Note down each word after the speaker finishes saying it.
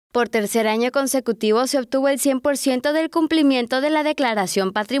Por tercer año consecutivo se obtuvo el 100% del cumplimiento de la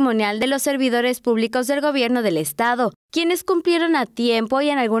declaración patrimonial de los servidores públicos del Gobierno del Estado, quienes cumplieron a tiempo y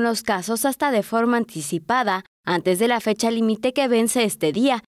en algunos casos hasta de forma anticipada, antes de la fecha límite que vence este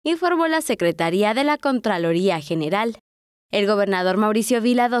día, informó la Secretaría de la Contraloría General. El gobernador Mauricio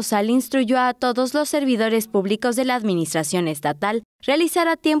Vila Dosal instruyó a todos los servidores públicos de la Administración Estatal realizar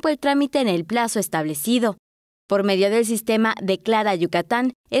a tiempo el trámite en el plazo establecido. Por medio del sistema TELE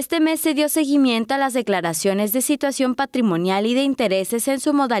Yucatán, este mes se dio seguimiento a las declaraciones de situación patrimonial y de intereses en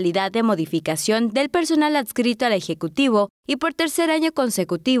su modalidad de modificación del personal adscrito al Ejecutivo y por tercer año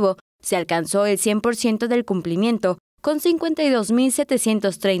consecutivo se alcanzó el 100% del cumplimiento con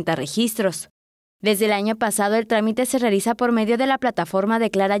 52.730 registros. Desde el año pasado el trámite se realiza por medio de la plataforma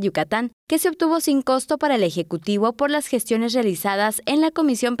TELE Yucatán, que se obtuvo sin costo para el Ejecutivo por las gestiones realizadas en la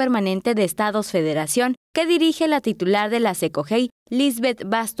Comisión Permanente de Estados Federación, que dirige la titular de la SECOGEI, Lisbeth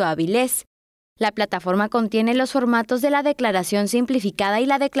Basto Avilés. La plataforma contiene los formatos de la declaración simplificada y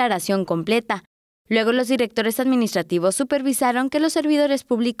la declaración completa. Luego los directores administrativos supervisaron que los servidores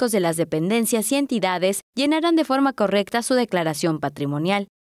públicos de las dependencias y entidades llenaran de forma correcta su declaración patrimonial.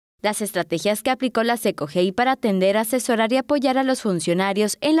 Las estrategias que aplicó la SECOGEI para atender, asesorar y apoyar a los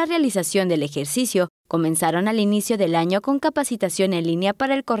funcionarios en la realización del ejercicio comenzaron al inicio del año con capacitación en línea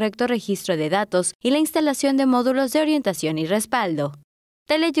para el correcto registro de datos y la instalación de módulos de orientación y respaldo.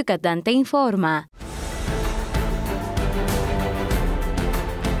 TELE Yucatán te informa.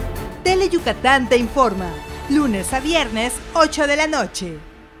 TELE Yucatán te informa, lunes a viernes, 8 de la noche.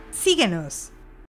 Síguenos.